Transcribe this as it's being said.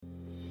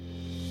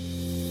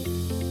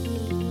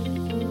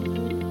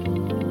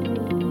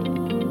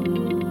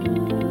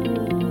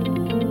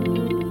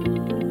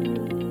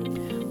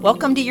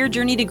Welcome to Your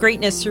Journey to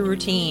Greatness Through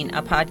Routine,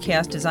 a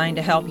podcast designed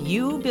to help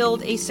you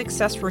build a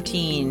success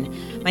routine.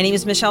 My name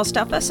is Michelle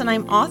Steffes, and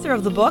I'm author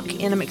of the book,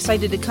 and I'm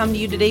excited to come to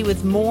you today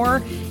with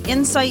more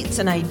insights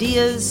and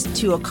ideas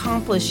to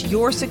accomplish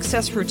your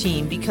success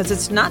routine, because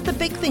it's not the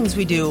big things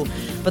we do,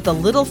 but the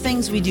little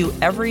things we do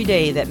every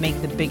day that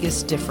make the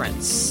biggest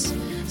difference.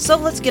 So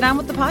let's get on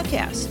with the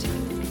podcast.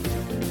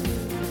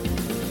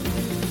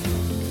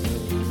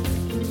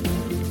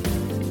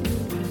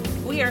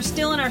 We are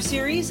still in our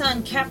series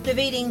on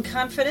captivating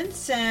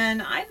confidence,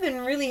 and I've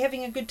been really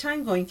having a good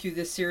time going through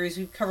this series.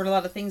 We've covered a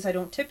lot of things I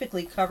don't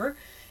typically cover,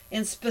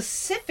 and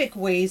specific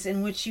ways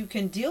in which you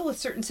can deal with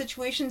certain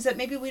situations that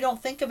maybe we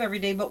don't think of every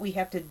day, but we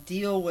have to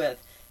deal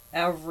with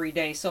every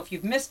day. So if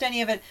you've missed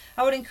any of it,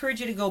 I would encourage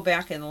you to go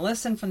back and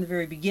listen from the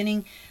very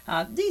beginning.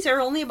 These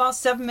are only about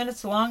 7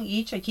 minutes long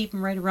each. I keep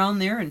them right around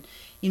there, and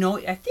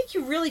I think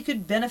you really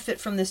could benefit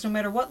from this no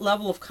matter what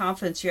level of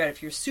confidence you're at.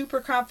 If you're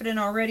super confident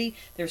already,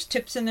 there's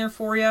tips in there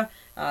for you.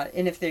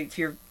 And if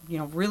you're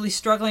really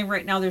struggling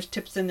right now, there's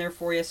tips in there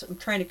for you. So I'm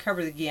trying to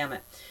cover the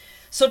gamut.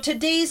 So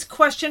today's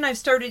question, I've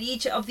started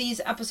each of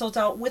these episodes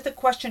out with a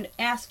question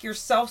to ask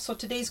yourself. So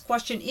today's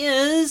question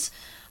is,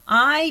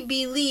 I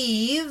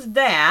believe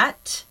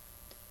that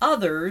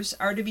others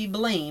are to be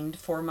blamed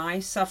for my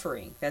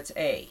suffering. That's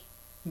A.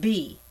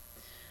 B.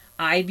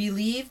 I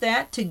believe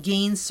that to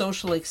gain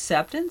social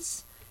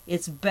acceptance,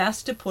 it's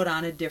best to put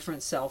on a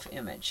different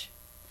self-image.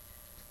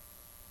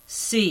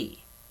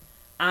 C.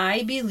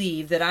 I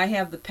believe that I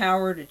have the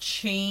power to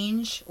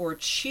change or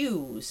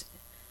choose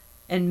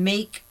and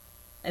make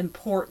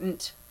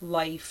important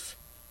life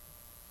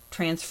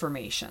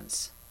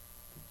transformations.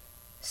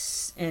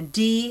 And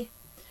D.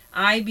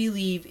 I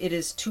believe it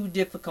is too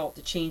difficult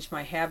to change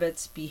my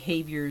habits,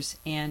 behaviors,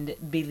 and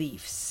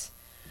beliefs.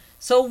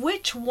 So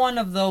which one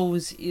of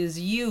those is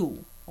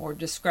you or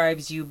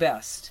describes you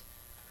best?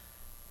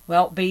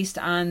 Well, based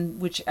on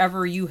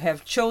whichever you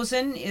have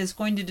chosen is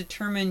going to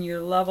determine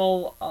your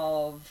level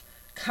of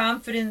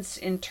confidence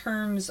in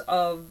terms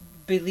of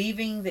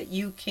believing that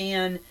you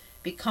can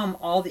become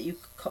all that you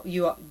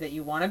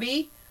want to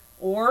be,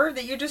 or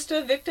that you're just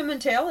a victim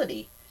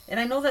mentality. And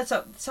I know it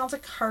sounds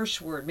like a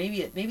harsh word.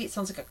 Maybe it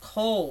sounds like a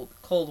cold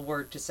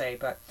word to say,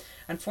 but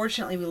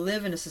unfortunately we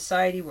live in a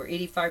society where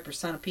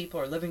 85% of people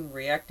are living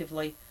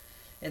reactively,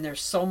 and there's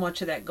so much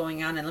of that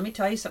going on. And let me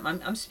tell you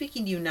something, I'm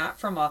speaking to you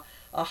not from a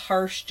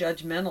harsh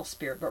judgmental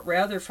spirit, but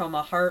rather from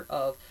a heart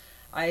of,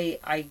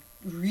 I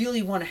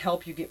really want to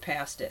help you get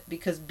past it,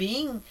 because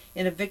being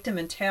in a victim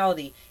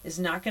mentality is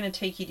not going to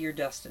take you to your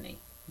destiny,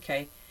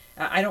 okay?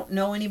 I don't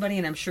know anybody,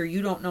 and I'm sure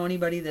you don't know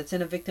anybody that's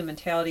in a victim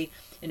mentality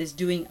and is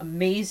doing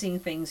amazing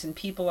things, and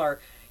people are,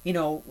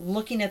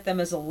 looking at them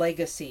as a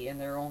legacy in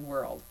their own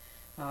world.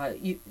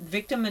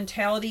 Victim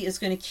mentality is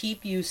going to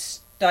keep you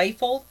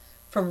stifled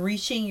from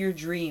reaching your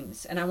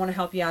dreams, and I want to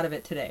help you out of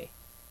it today.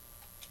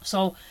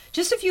 So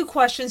just a few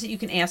questions that you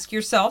can ask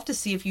yourself to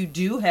see if you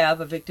do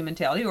have a victim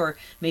mentality, or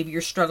maybe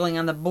you're struggling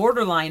on the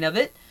borderline of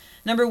it.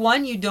 Number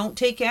 1, you don't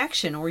take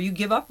action, or you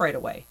give up right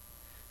away.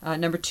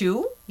 Number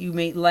 2, you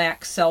may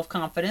lack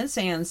self-confidence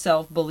and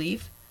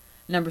self-belief.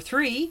 Number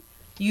 3,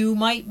 you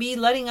might be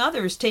letting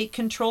others take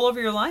control of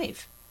your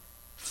life.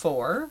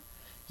 4,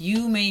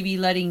 you may be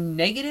letting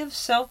negative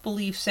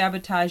self-belief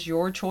sabotage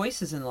your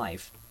choices in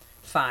life.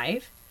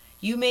 5,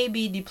 you may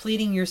be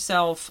depleting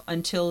yourself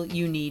until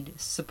you need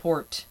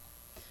support.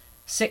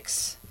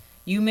 6,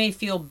 you may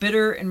feel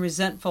bitter and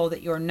resentful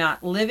that you're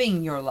not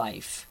living your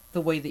life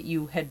the way that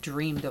you had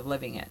dreamed of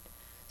living it.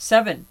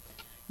 7,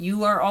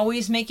 you are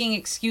always making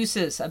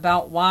excuses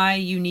about why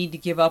you need to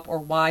give up or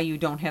why you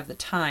don't have the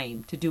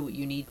time to do what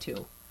you need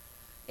to.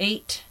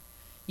 8,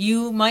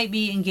 you might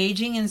be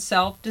engaging in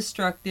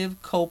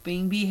self-destructive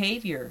coping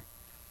behavior.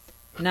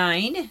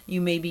 9, you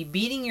may be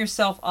beating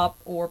yourself up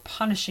or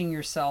punishing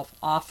yourself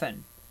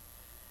often.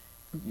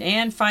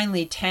 And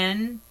finally,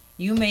 10,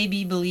 you may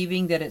be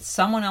believing that it's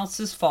someone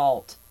else's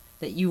fault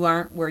that you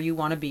aren't where you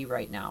want to be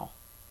right now.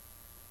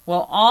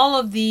 Well, all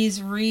of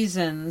these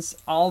reasons,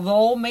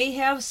 although may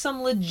have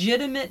some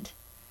legitimate,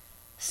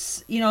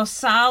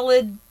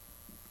 solid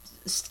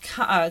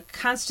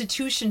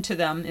constitution to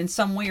them in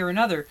some way or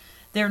another,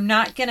 they're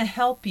not going to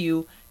help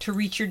you to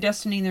reach your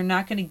destiny. They're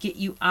not going to get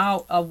you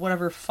out of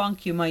whatever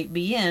funk you might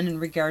be in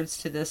regards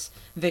to this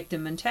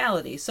victim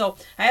mentality. So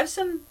I have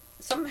some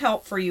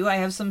help for you. I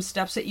have some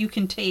steps that you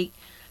can take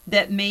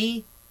that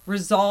may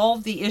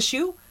resolve the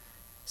issue.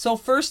 So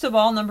first of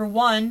all, number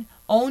 1,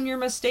 own your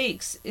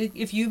mistakes.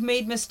 If you've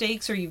made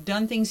mistakes or you've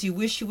done things you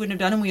wish you wouldn't have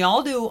done, and we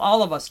all do,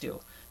 all of us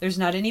do. There's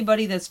not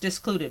anybody that's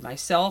discluded,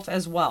 myself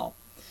as well.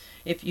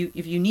 If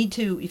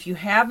you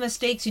have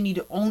mistakes, you need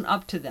to own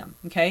up to them,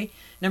 okay?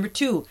 Number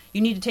 2,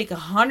 you need to take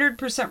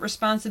 100%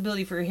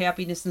 responsibility for your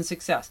happiness and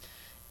success.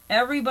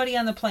 Everybody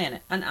on the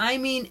planet, and I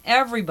mean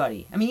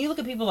everybody. I mean, you look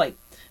at people like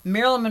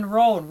Marilyn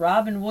Monroe and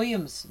Robin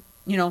Williams,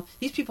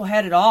 these people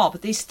had it all,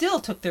 but they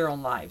still took their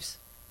own lives.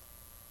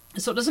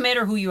 So it doesn't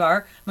matter who you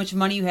are, how much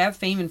money you have,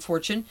 fame and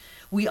fortune.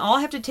 We all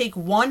have to take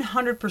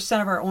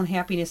 100% of our own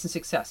happiness and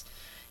success.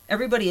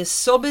 Everybody is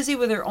so busy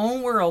with their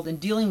own world and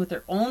dealing with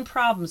their own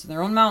problems and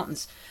their own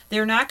mountains.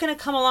 They're not going to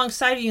come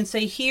alongside of you and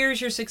say, here's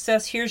your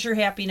success, here's your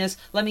happiness,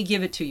 let me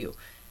give it to you.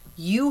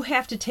 You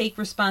have to take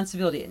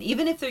responsibility. And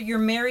even if you're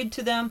married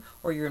to them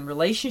or you're in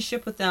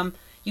relationship with them,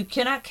 you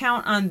cannot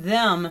count on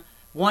them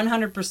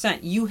 100%.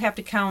 You have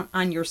to count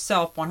on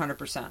yourself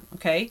 100%,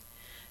 okay?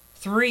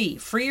 3,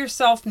 free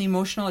yourself from the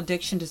emotional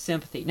addiction to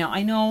sympathy. Now,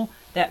 I know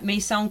that may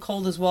sound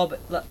cold as well,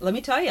 but let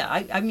me tell you,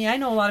 I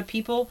know a lot of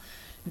people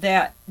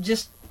that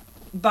just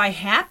by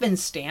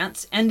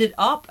happenstance ended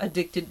up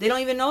addicted. They don't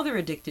even know they're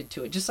addicted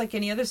to it, just like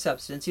any other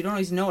substance. You don't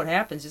always know what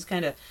happens. It just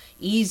kind of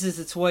eases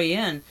its way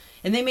in.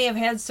 And they may have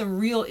had some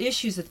real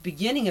issues at the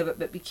beginning of it,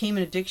 but became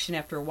an addiction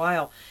after a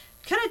while.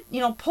 Kind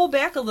of, pull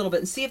back a little bit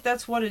and see if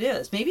that's what it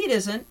is. Maybe it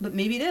isn't, but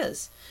maybe it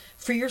is.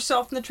 Free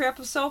yourself from the trap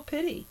of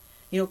self-pity.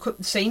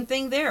 Same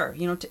thing there.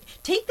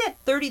 Take that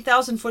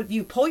 30,000 foot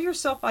view. Pull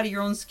yourself out of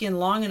your own skin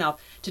long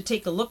enough to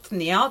take a look from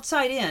the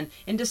outside in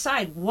and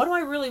decide, what do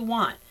I really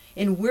want?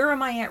 And where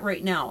am I at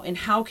right now? And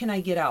how can I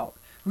get out?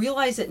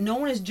 Realize that no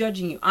one is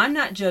judging you. I'm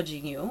not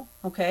judging you,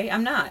 okay?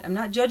 I'm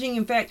not judging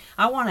you. In fact,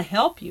 I want to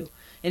help you.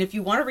 And if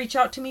you want to reach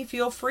out to me,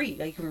 feel free.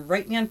 You can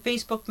write me on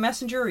Facebook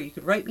Messenger, or you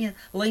could write me on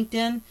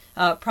LinkedIn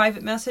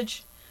private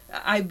message.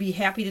 I'd be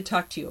happy to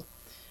talk to you.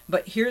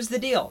 But here's the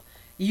deal.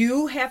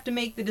 You have to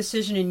make the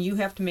decision and you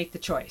have to make the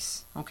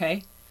choice,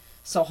 okay?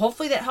 So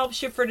hopefully that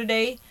helps you for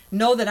today.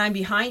 Know that I'm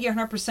behind you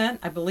 100%.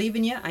 I believe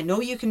in you. I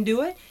know you can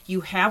do it.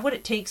 You have what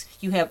it takes.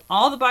 You have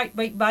all the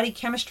body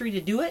chemistry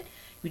to do it.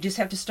 We just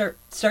have to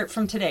start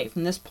from today,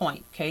 from this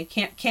point, okay?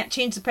 Can't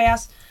change the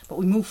past, but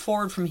we move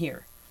forward from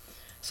here.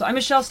 So I'm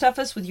Michelle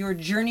Steffes with your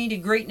Journey to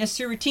Greatness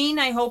routine.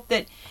 I hope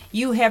that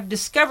you have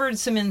discovered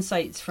some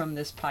insights from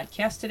this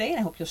podcast today, and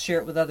I hope you'll share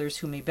it with others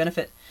who may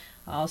benefit.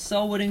 I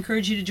also would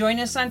encourage you to join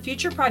us on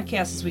future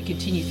podcasts as we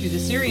continue through the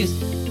series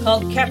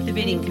called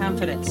Captivating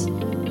Confidence.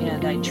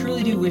 And I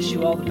truly do wish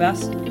you all the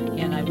best,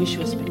 and I wish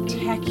you a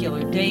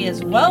spectacular day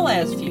as well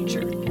as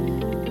future.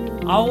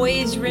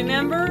 Always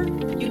remember,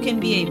 you can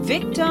be a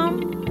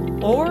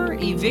victim or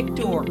a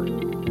victor.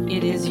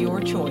 It is your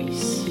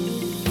choice.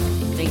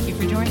 Thank you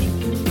for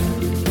joining.